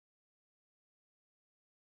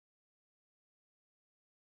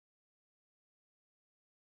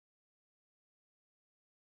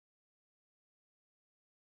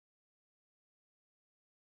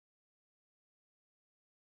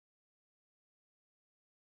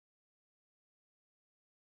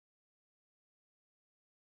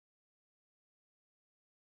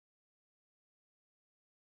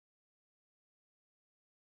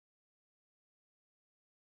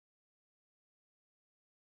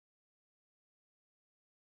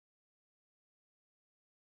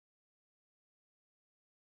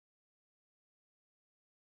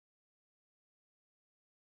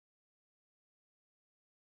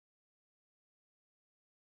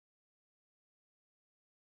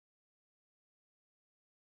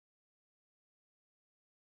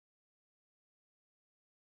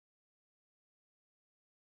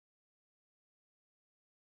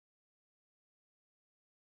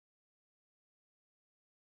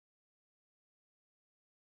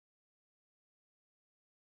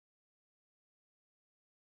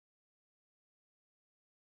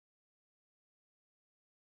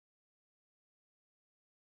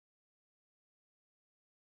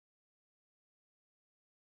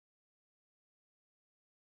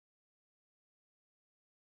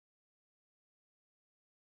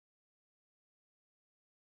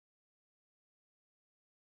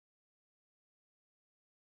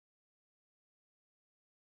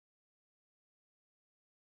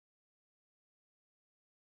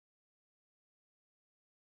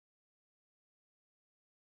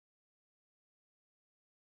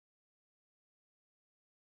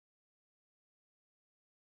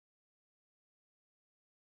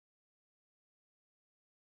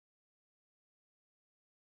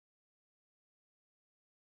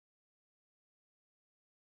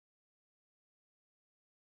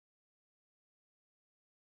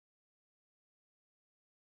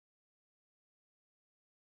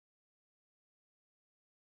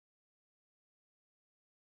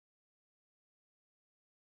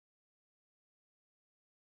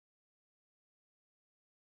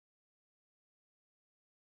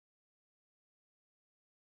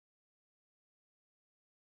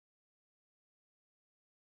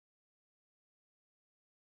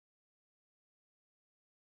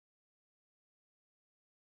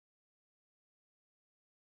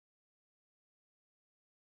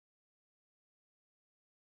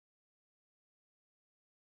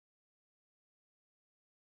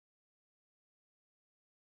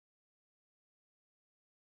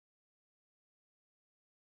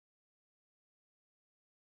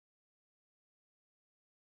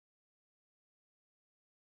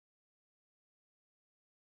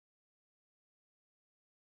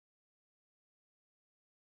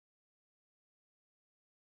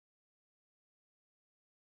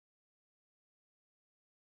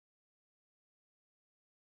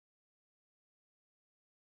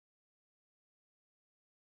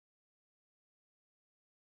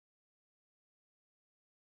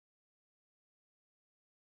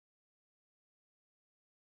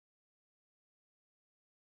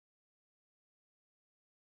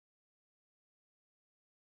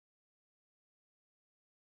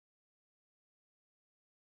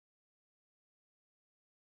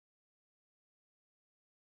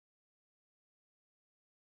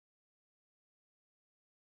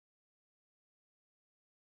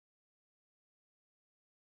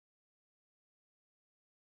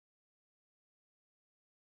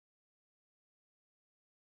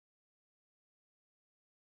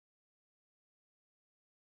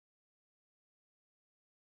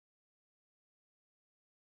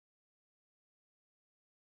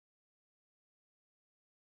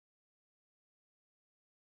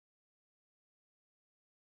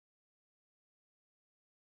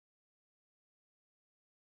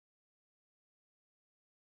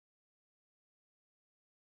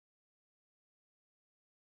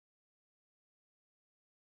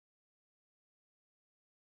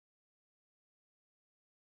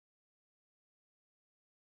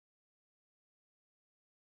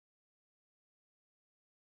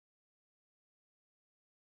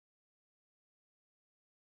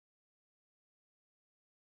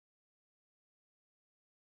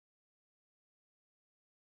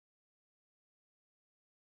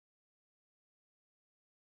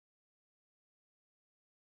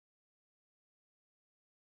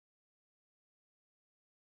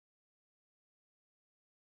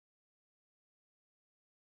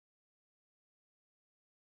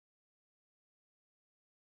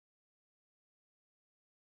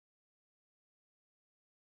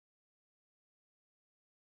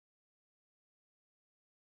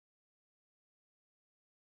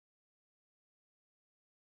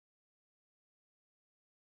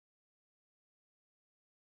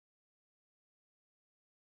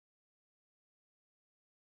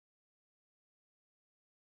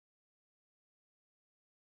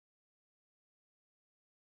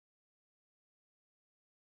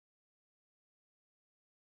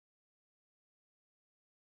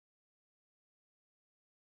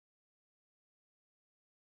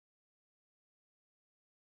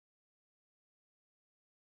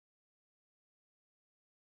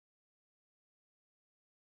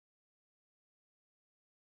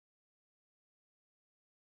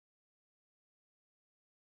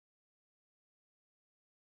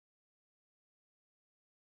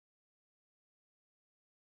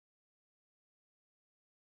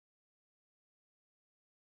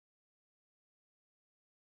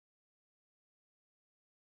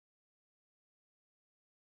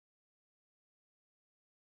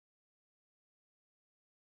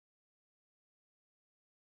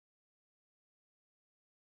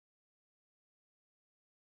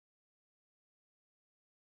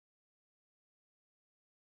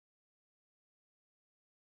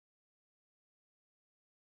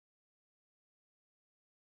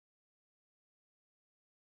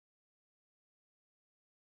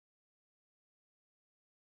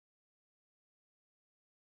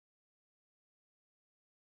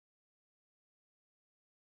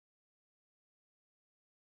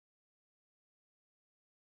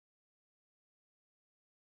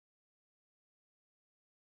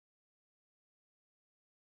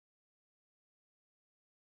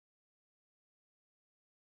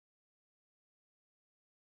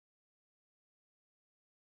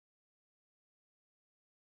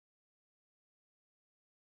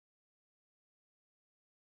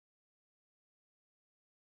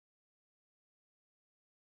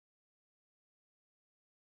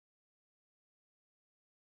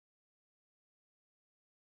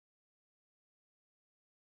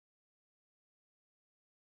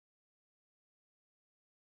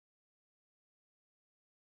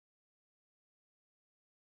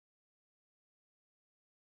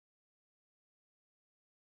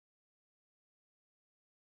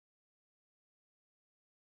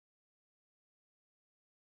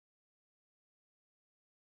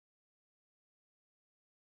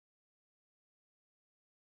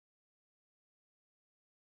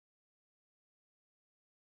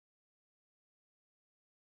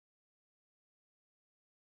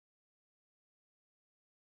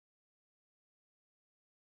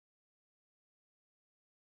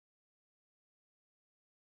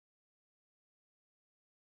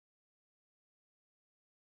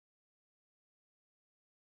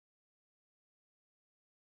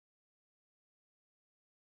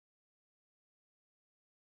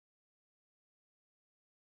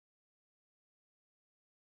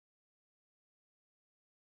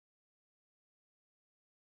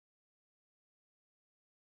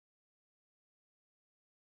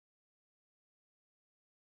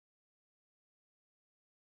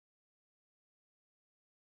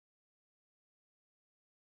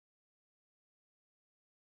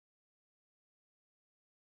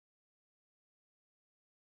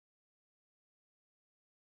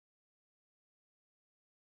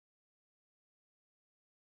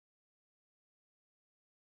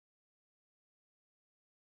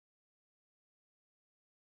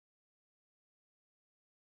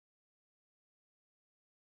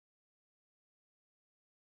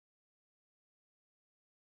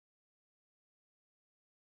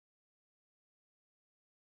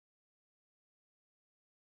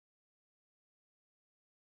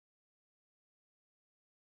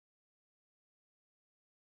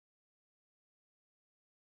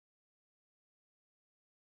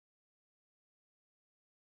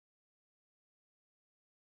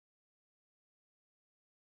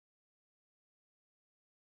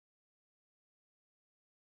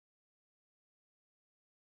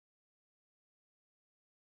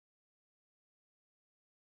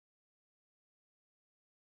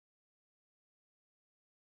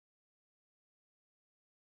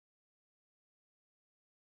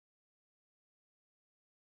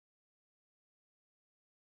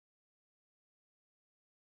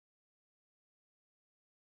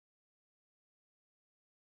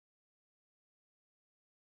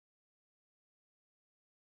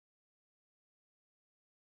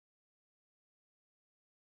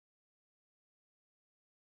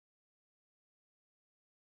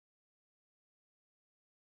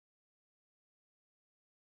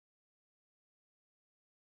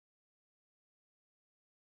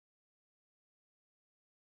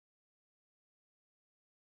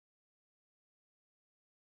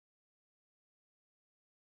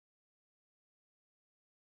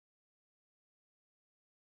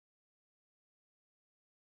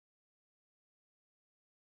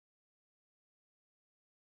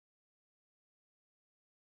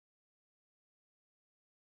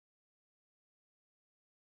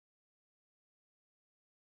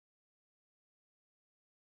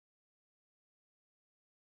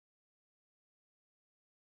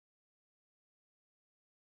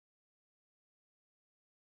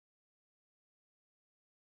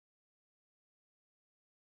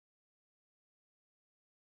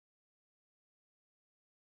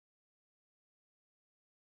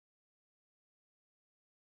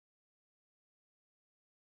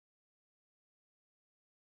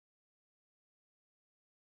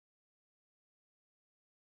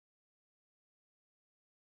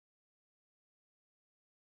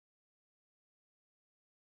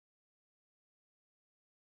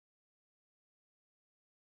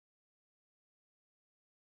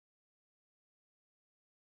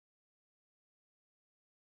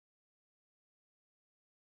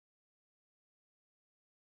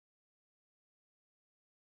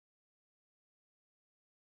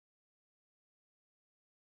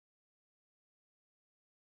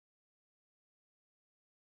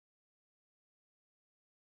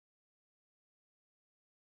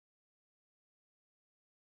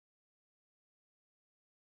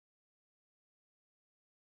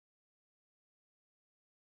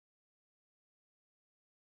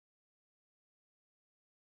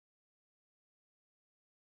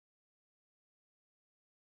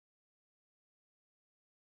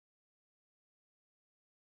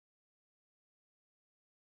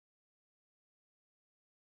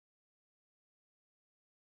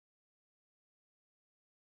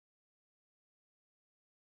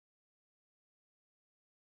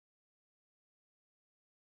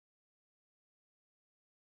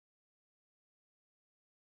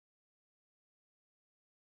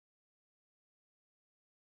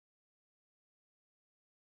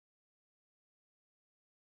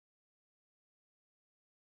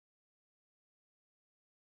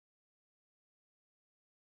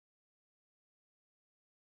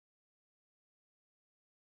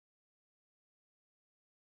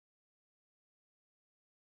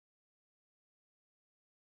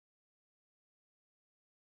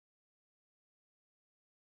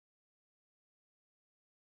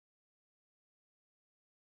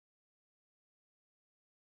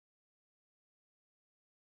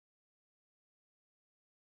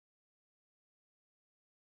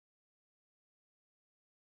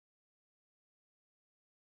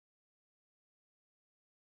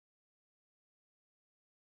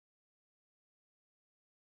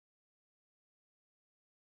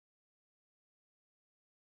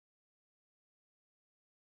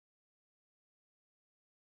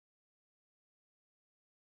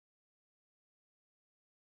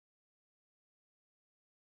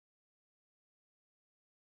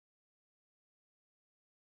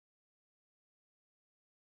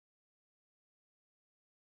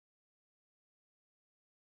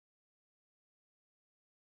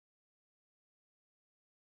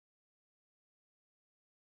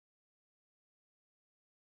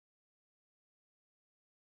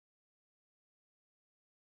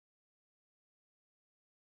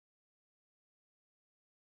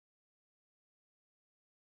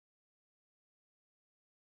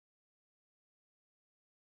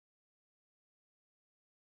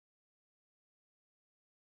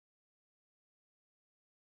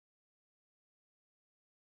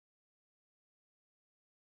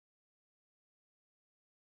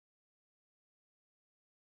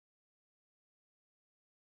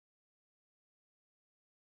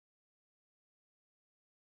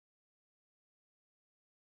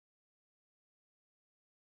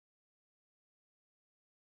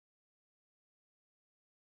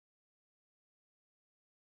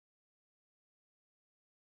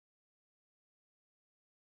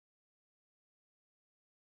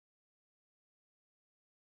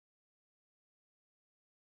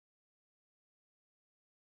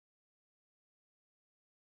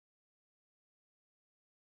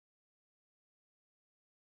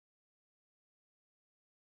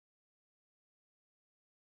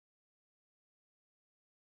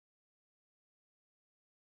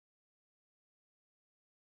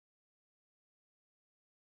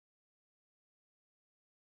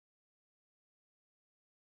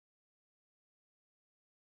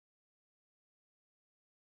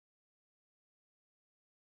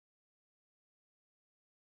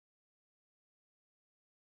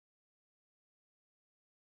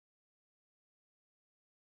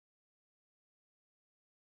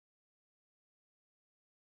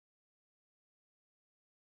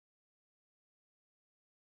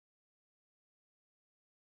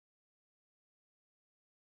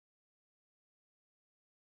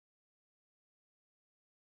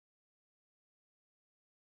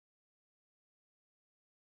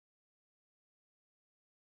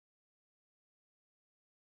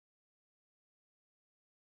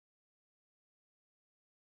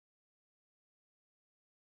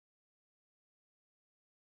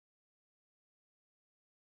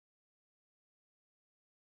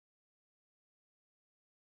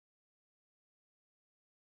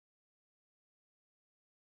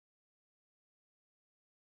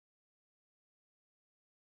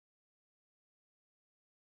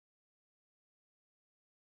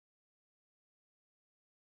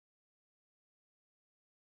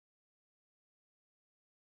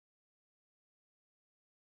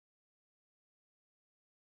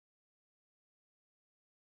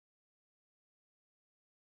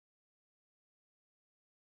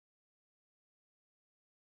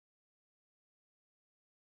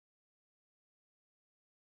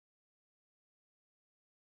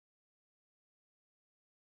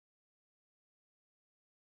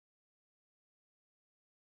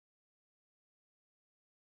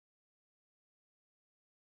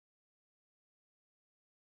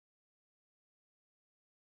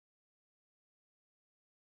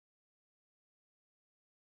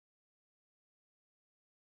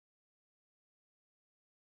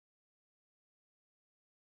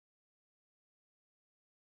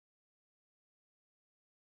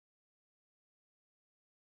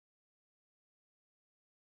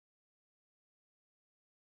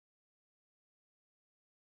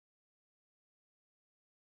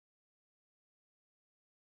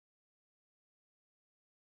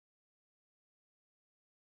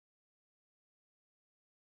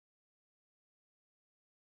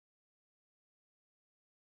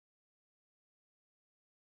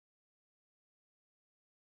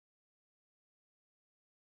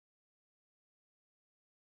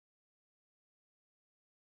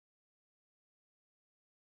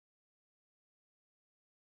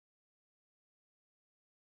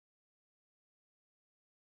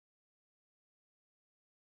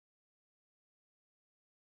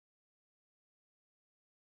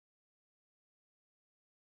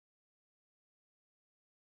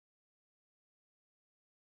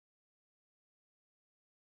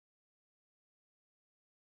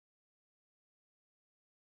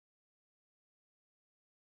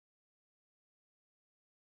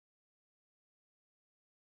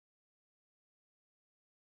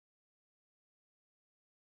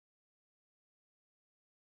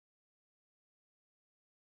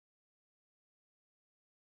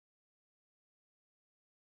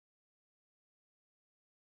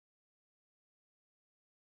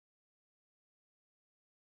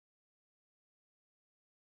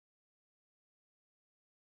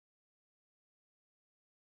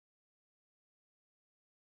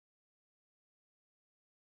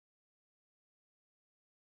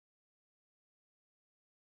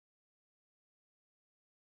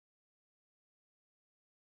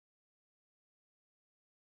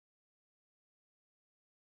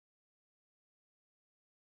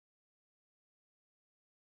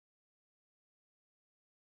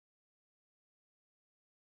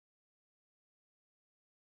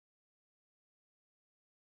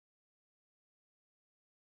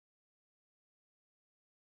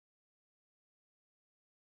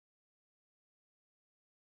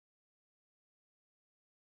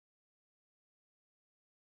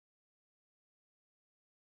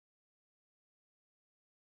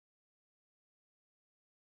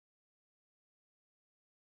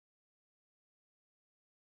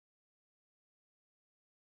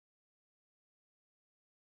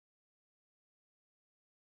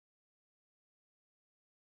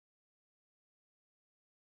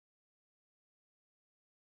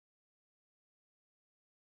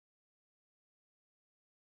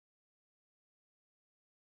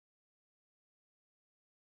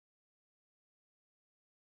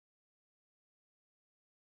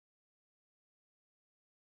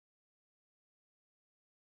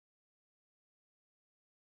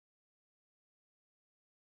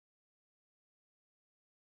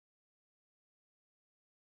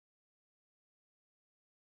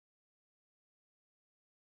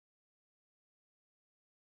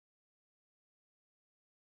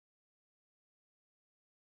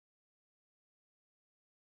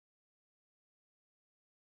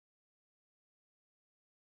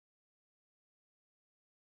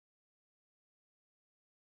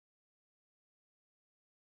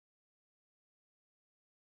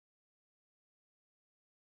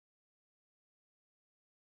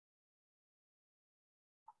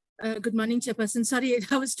Good morning, Chairperson. Sorry,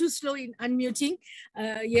 I was too slow in unmuting.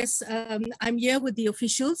 Yes, I'm here with the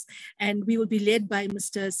officials, and we will be led by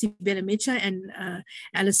Mr. Sibele Mecha and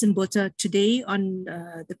Alison Botha today on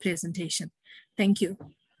the presentation. Thank you.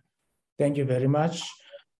 Thank you very much.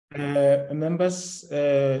 Members,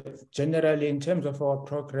 generally in terms of our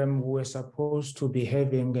program, we're supposed to be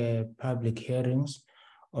having public hearings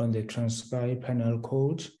on the Transkeian Penal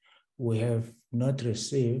Code. We have not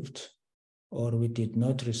received, or we did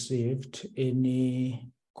not receive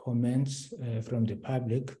any comments from the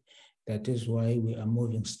public. That is why we are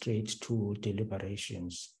moving straight to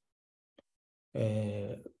deliberations.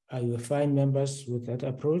 Are you fine, members, with that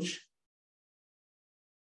approach?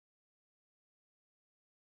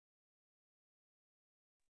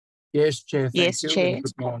 Yes, Chair. Yes, Chair.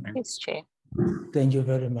 Good morning. Yes, Chair. Thank you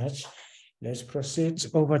very much. Let's proceed.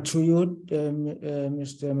 Over to you,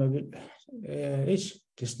 Mr. Mabil.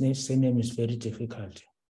 This name is very difficult.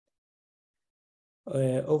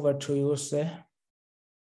 Over to you, sir.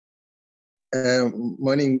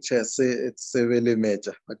 Morning, Chair. It's Sibele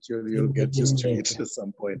Mecha, but you'll get used to it at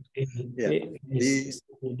some point. Yeah.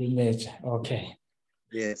 Okay.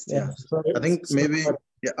 Yes. Yeah. I think maybe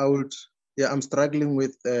I'm struggling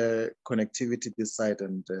with connectivity this side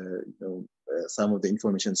and some of the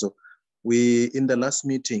information. So in the last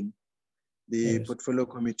meeting, the portfolio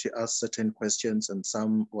committee asked certain questions, and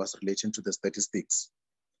some was relating to the statistics.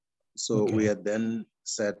 So we had then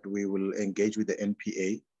said we will engage with the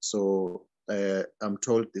NPA. So I'm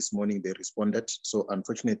told this morning they responded. So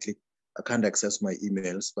unfortunately, I can't access my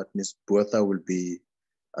emails, but Ms. Botha will be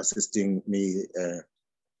assisting me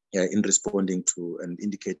in responding to and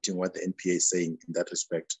indicating what the NPA is saying in that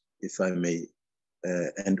respect. If I may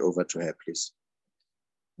hand over to her, please.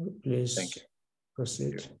 Please. Thank you.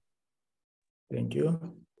 Proceed. Thank you.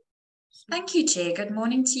 Thank you, Chair. Good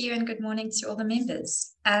morning to you and good morning to all the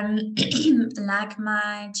members. Like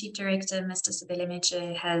my Chief Director, Mr. Sibele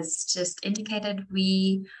Mecha, has just indicated,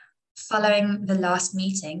 following the last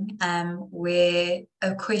meeting, where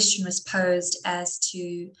a question was posed as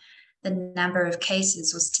to the number of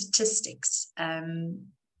cases or statistics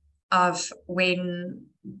of when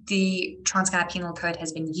the Transkeian Penal Code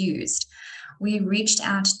has been used. We reached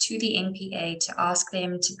out to the NPA to ask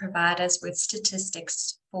them to provide us with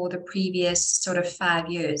statistics for the previous sort of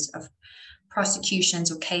 5 years of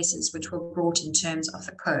prosecutions or cases which were brought in terms of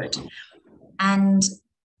the code. And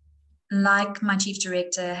like my Chief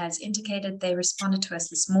Director has indicated, they responded to us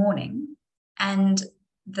this morning, and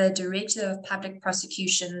the Director of Public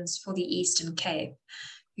Prosecutions for the Eastern Cape,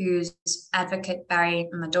 who's Advocate Barry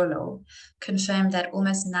Madolo, confirmed that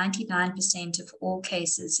almost 99% of all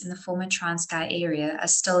cases in the former Transkei area are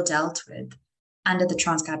still dealt with under the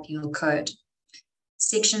Transkei Penal Code.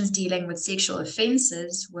 Sections dealing with sexual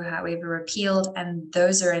offences were, however, repealed, and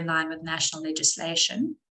those are in line with national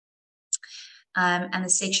legislation. And the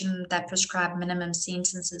section that prescribed minimum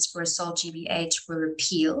sentences for assault GBH were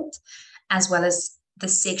repealed, as well as the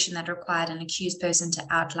section that required an accused person to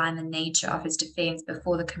outline the nature of his defense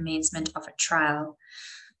before the commencement of a trial.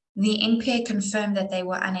 The NPA confirmed that they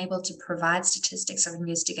were unable to provide statistics of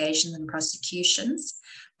investigations and prosecutions,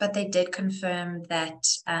 but they did confirm that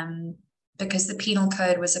because the penal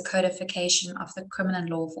code was a codification of the criminal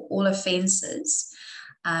law for all offences,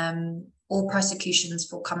 all prosecutions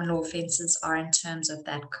for common law offences are in terms of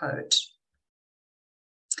that code.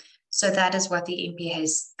 So that is what the NPA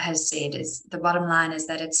has said. Is the bottom line is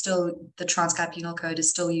that it's still, the Transkei Penal Code is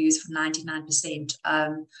still used for 99%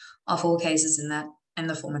 of all cases in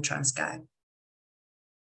the former Transkei.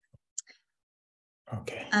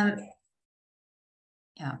 Okay.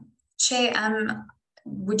 Yeah. Chair,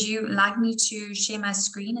 would you like me to share my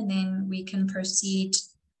screen and then we can proceed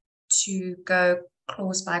to go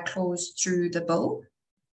clause by clause through the bill?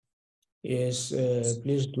 Yes,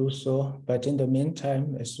 please do so. But in the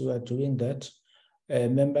meantime, as you are doing that,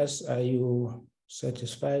 members, are you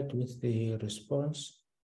satisfied with the response?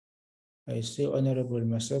 I see Honorable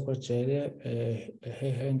Maseko Jere,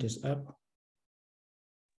 her hand is up.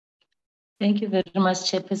 Thank you very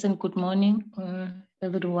much, Chairperson. Good morning,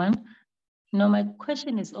 everyone. No, my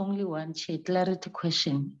question is only one, Chair, clarity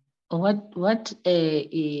question. What are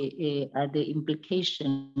the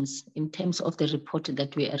implications in terms of the report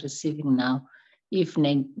that we are receiving now if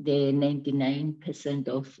the 99%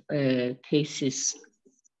 of cases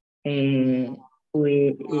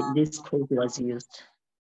where this code was used?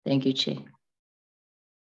 Thank you, Chair.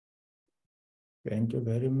 Thank you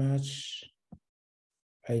very much.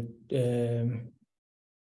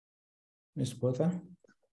 Ms. Botha?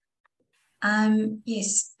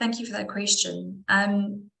 Yes, thank you for that question.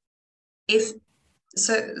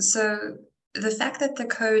 the fact that the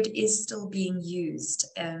code is still being used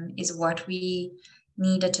is what we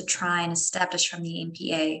needed to try and establish from the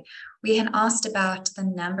NPA. We had asked about the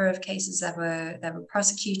number of cases that were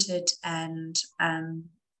prosecuted, and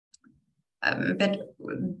but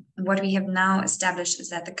what we have now established is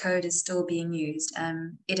that the code is still being used.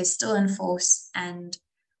 It is still in force, and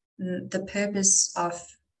the purpose of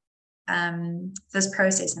this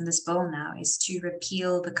process and this bill now is to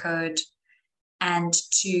repeal the code and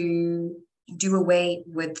to do away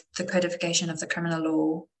with the codification of the criminal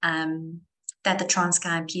law that the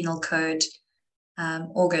Transkeian Penal Code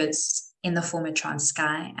augurs in the former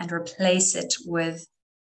Transkei, and replace it with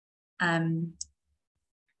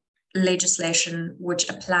legislation which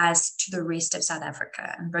applies to the rest of South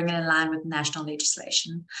Africa and bring it in line with national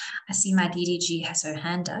legislation. I see my DDG has her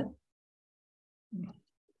hand up.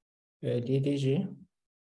 DDG.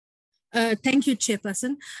 Thank you,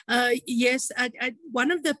 Chairperson. Yes,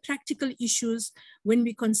 one of the practical issues when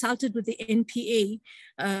we consulted with the NPA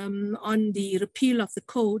on the repeal of the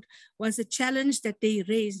code was a challenge that they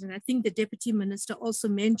raised, and I think the Deputy Minister also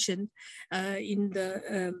mentioned in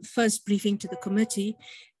the first briefing to the committee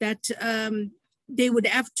that they would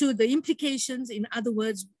have to, the implications, in other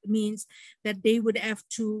words, means that they would have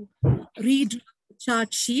to read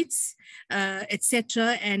charge sheets,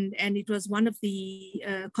 etc., and it was one of the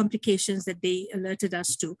complications that they alerted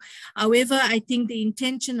us to. However, I think the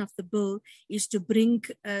intention of the bill is to bring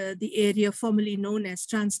the area formerly known as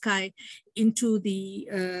Transkei into the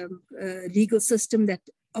legal system that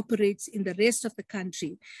operates in the rest of the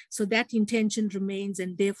country. So that intention remains,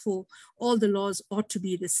 and therefore all the laws ought to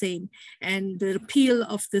be the same. And the repeal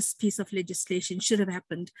of this piece of legislation should have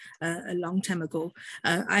happened a long time ago.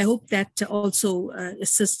 I hope that also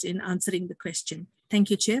assists in answering the question. Thank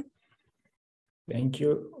you, Chair. Thank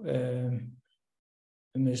you.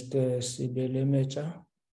 Mr. Sibelemecha.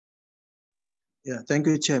 Yeah, thank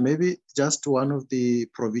you, Chair. Maybe just one of the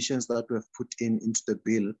provisions that we have put into the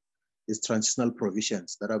bill is transitional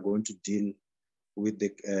provisions that are going to deal with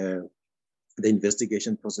the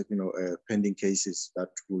investigation process, pending cases that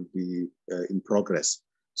will be in progress.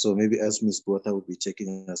 So maybe as Ms. Botha will be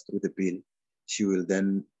taking us through the bill, she will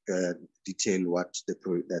then detail what the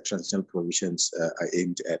transitional provisions are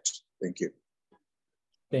aimed at. Thank you.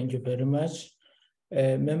 Thank you very much.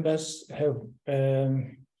 Members,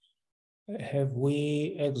 have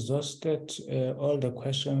we exhausted all the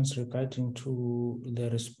questions regarding to the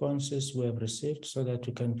responses we have received so that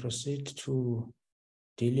we can proceed to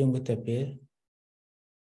dealing with the bill?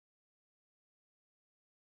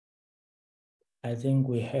 I think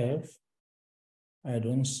we have. I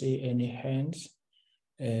don't see any hands.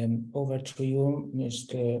 Over to you,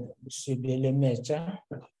 Mr. Sibelemecha.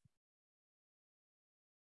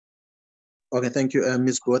 Okay, thank you.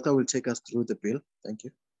 Ms. Botha will take us through the bill. Thank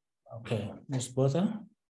you. Okay, Ms. Botha.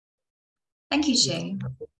 Thank you, Chair.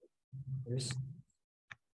 Yes.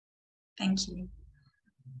 Thank you.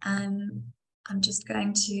 I'm just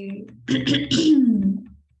going to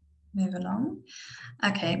move along.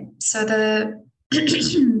 Okay, so the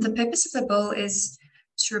the purpose of the bill is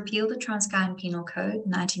to repeal the Transkeian Penal Code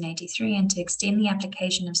 1983 and to extend the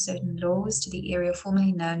application of certain laws to the area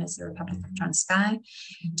formerly known as the Republic of Transkei,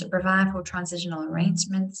 to provide for transitional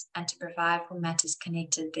arrangements, and to provide for matters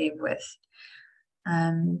connected therewith.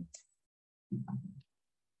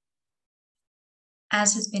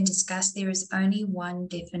 As has been discussed, there is only one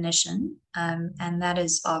definition, and that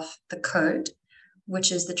is of the code,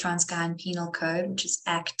 which is the Transkeian Penal Code, which is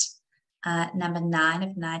Act number 9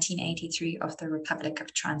 of 1983 of the Republic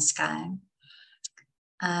of Transkei.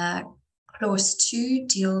 Clause 2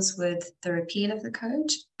 deals with the repeal of the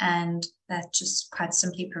code, and that just quite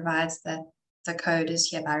simply provides that the code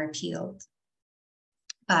is hereby repealed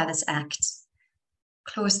by this act.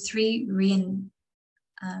 Clause 3,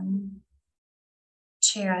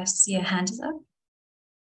 Chair, I see a hand is up.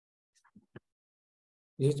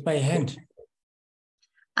 It's my hand.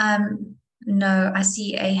 No, I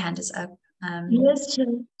see a hand is up. Yes, Chair.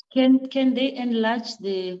 Can they enlarge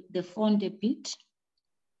the font a bit?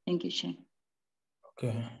 Thank you, Chair.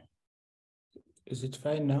 Okay. Is it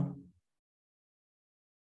fine now?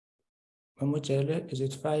 Mamujele, is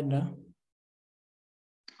it fine now?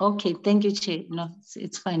 Okay, thank you, Chair. No,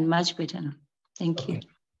 it's fine, much better now. Thank you.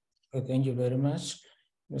 Okay, thank you very much.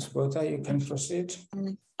 Ms. Botha, you can proceed.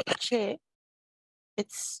 Chair,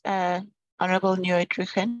 it's Honorable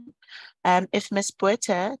Newt-Ruchen. If Ms.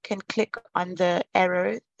 Botha can click on the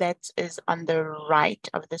arrow that is on the right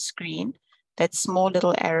of the screen, that small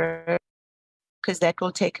little arrow, because that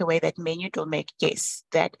will take away that menu, it will make yes,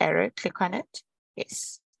 that arrow, click on it.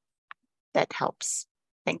 Yes, that helps.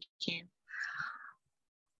 Thank you.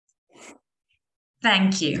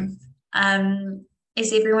 Thank you.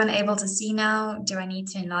 Is everyone able to see now? Do I need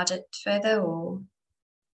to enlarge it further or?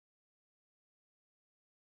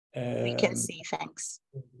 We can see, thanks.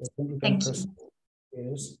 Thank you.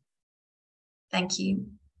 Yes. Thank you.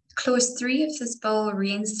 Clause 3 of this bill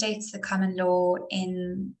reinstates the common law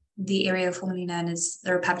in the area formerly known as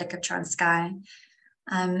the Republic of Transkeian.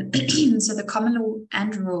 So the common law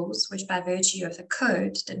and rules, which by virtue of the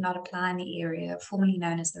code did not apply in the area formerly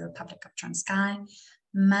known as the Republic of Transkeian,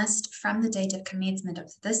 must, from the date of commencement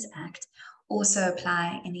of this Act, also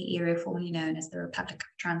apply in the area formerly known as the Republic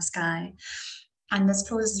of Transkeian. And this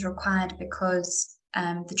clause is required because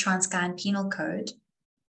the Transkeian Penal Code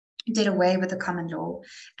did away with the common law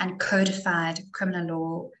and codified criminal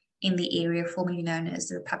law in the area formerly known as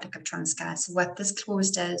the Republic of Transkeian. So what this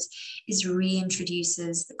clause does is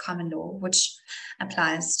reintroduces the common law, which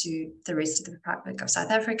applies to the rest of the Republic of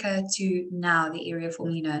South Africa, to now the area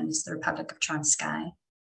formerly known as the Republic of Transkeian.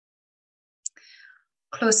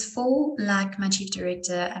 Clause 4, like my Chief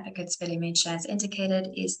Director, Advocate Sibelemecha, has indicated,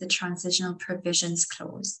 is the Transitional Provisions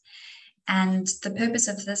Clause. And the purpose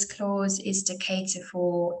of this clause is to cater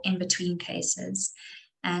for in-between cases.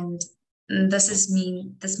 And this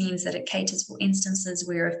means that it caters for instances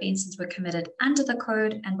where offences were committed under the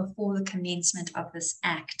code and before the commencement of this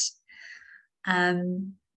Act.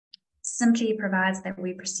 Simply provides that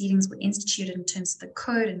where proceedings were instituted in terms of the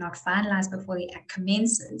code and not finalized before the Act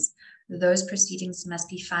commences, those proceedings must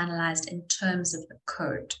be finalized in terms of the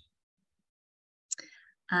code.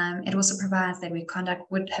 It also provides that where conduct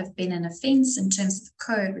would have been an offence in terms of the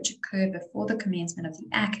code which occurred before the commencement of the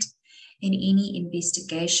Act, in any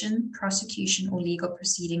investigation, prosecution, or legal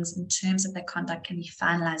proceedings in terms of that conduct can be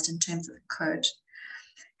finalized in terms of the code.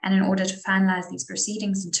 And in order to finalize these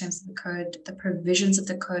proceedings in terms of the code, the provisions of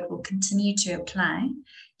the code will continue to apply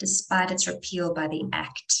despite its repeal by the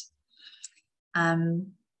Act.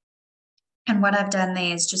 And what I've done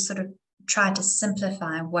there is just sort of try to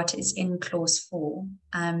simplify what is in clause 4.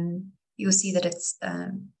 You'll see that it's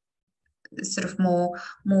sort of more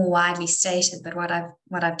widely stated, but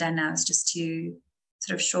what I've done now is just to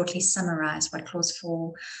sort of shortly summarize what clause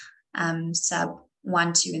 4 sub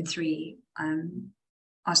 1, 2, and 3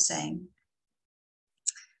 are saying.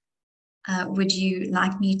 Would you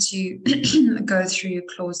like me to go through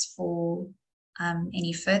clause 4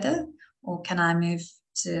 any further, or can I move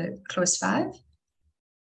to clause 5?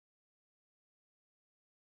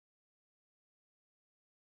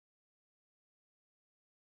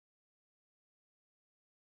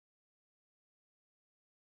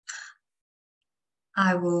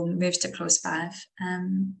 I will move to clause 5.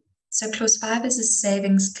 So clause 5 is a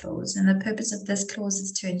savings clause, and the purpose of this clause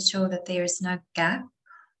is to ensure that there is no gap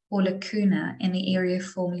or lacuna in the area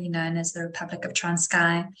formerly known as the Republic of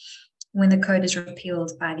Transkeian when the code is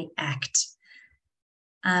repealed by the Act.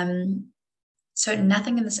 So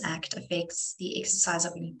nothing in this Act affects the exercise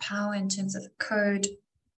of any power in terms of the code,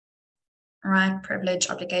 right, privilege,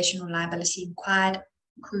 obligation, or liability acquired,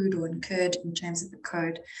 accrued, or incurred in terms of the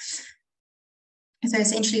code. So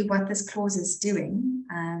essentially what this clause is doing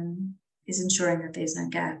is ensuring that there's no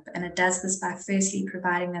gap. And it does this by firstly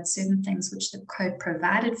providing that certain things which the code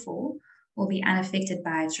provided for will be unaffected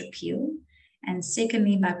by its repeal. And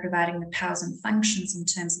secondly, by providing the powers and functions in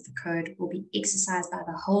terms of the code will be exercised by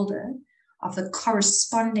the holder of the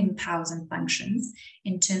corresponding powers and functions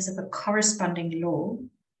in terms of a corresponding law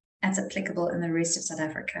that's applicable in the rest of South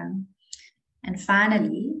Africa. And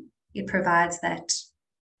finally, it provides that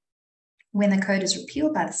when the code is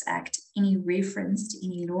repealed by this Act, any reference to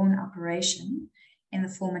any law in operation in the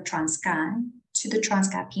former Transkeian to the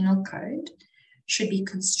Transkeian Penal Code should be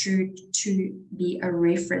construed to be a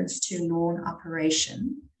reference to law in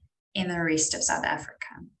operation in the rest of South Africa.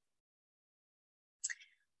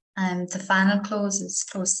 And the final clause is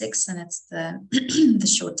clause 6, and it's the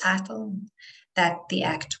short title that the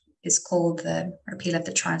Act is called the Repeal of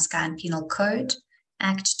the Transkeian Penal Code,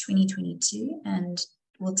 Act 2022, and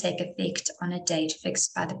will take effect on a date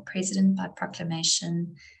fixed by the President by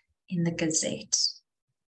proclamation in the Gazette.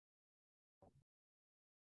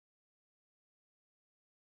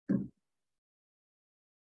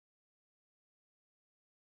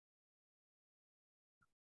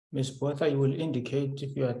 Ms. Botha, you will indicate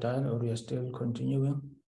if you are done or you are still continuing.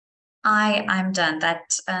 I'm done.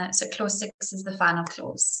 So clause 6 is the final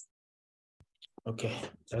clause. Okay,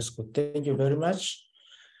 that's good. Thank you very much.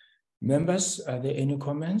 Members, are there any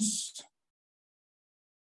comments?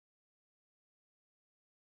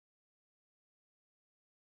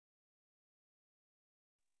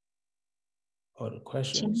 Or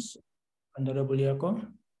questions? Honorable Yako?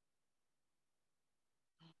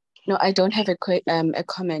 No, I don't have a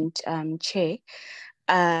comment, Chair.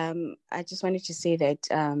 I just wanted to say that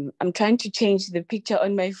I'm trying to change the picture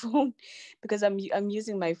on my phone because I'm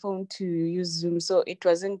using my phone to use Zoom, so it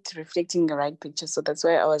wasn't reflecting the right picture. So that's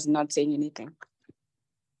why I was not saying anything.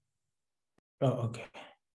 Oh, okay.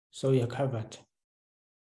 So you're covered.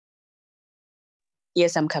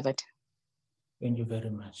 Yes, I'm covered. Thank you very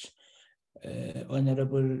much.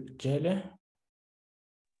 Honorable Jelle.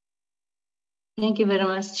 Thank you very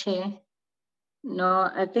much, Chair. No,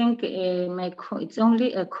 I think it's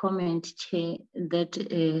only a comment, Chair, that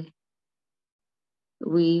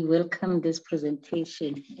we welcome this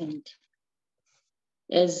presentation, and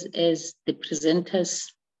as the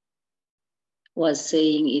presenters was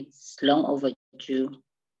saying, it's long overdue.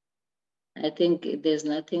 I think there's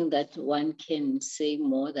nothing that one can say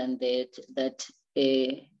more than that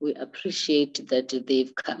we appreciate that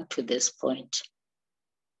they've come to this point.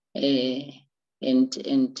 And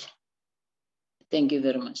thank you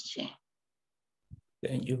very much, Chair.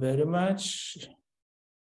 Thank you very much.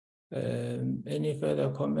 Any further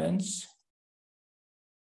comments?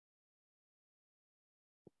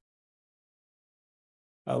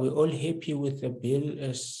 Are we all happy with the bill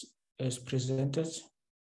as presented?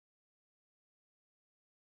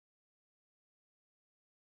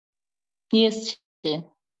 Yes, Chair.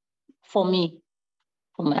 For me,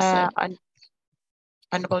 for myself.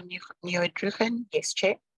 Honorable Nieuwentreugen, yes,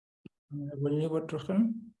 Chair. Honorable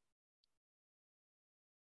Nieuwentreugen?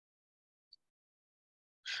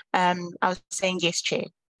 I was saying yes, Chair.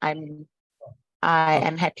 I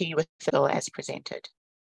am happy with the bill as presented.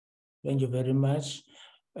 Thank you very much.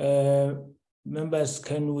 Members,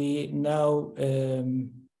 can we now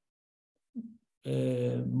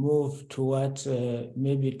move towards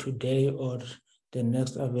maybe today or the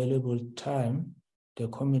next available time? The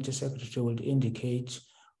committee secretary will indicate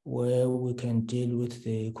where we can deal with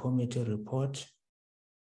the committee report.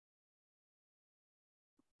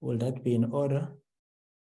 Will that be in order?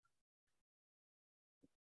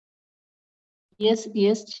 Yes,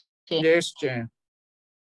 Chair. Yes, Chair.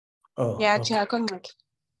 Oh, Yeah, okay. Chair.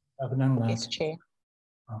 Yes, Chair.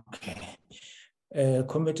 Okay.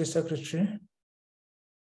 Committee secretary,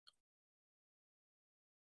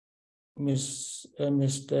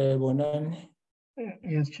 Mr. Bonani.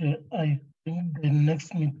 Yes, Chair. I think the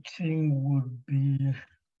next meeting would be.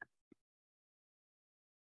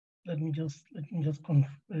 Let me just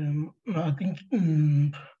confirm. I think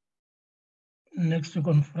next week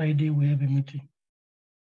on Friday we have a meeting.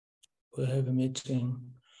 We have a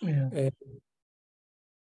meeting. Yeah.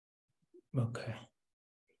 Okay.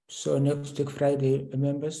 So next week Friday,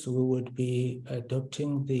 members, we would be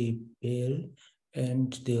adopting the bill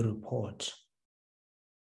and the report.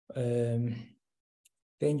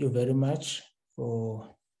 Thank you very much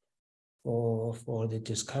for the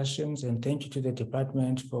discussions, and thank you to the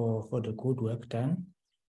department for the good work done.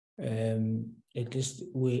 At least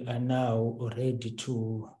we are now ready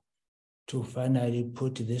to finally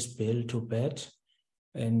put this bill to bed,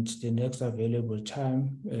 and the next available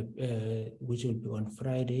time, which will be on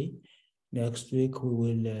Friday next week, we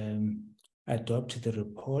will adopt the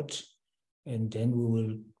report, and then we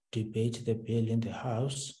will debate the bill in the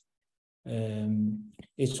House.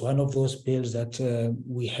 It's one of those bills that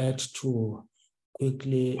we had to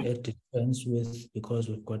quickly dispense with because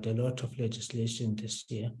we've got a lot of legislation this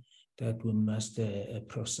year that we must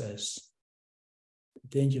process.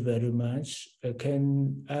 Thank you very much.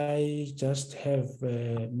 Can I just have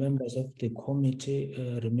members of the committee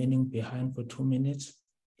remaining behind for 2 minutes?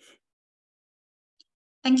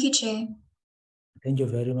 Thank you, Chair. Thank you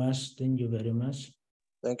very much. Thank you very much.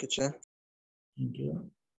 Thank you, Chair. Thank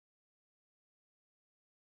you.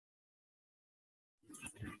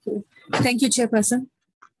 Thank you, Chairperson.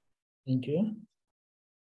 Thank you.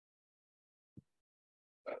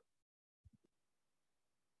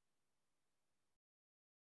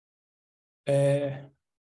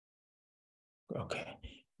 Okay.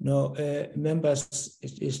 No, members,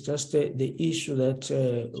 it's just the issue that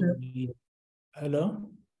hello?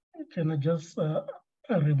 Can I just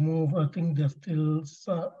remove? I think there's still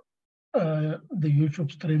the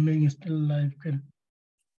YouTube streaming is still live.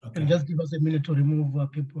 Can just give us a minute to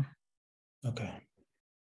remove people? Okay.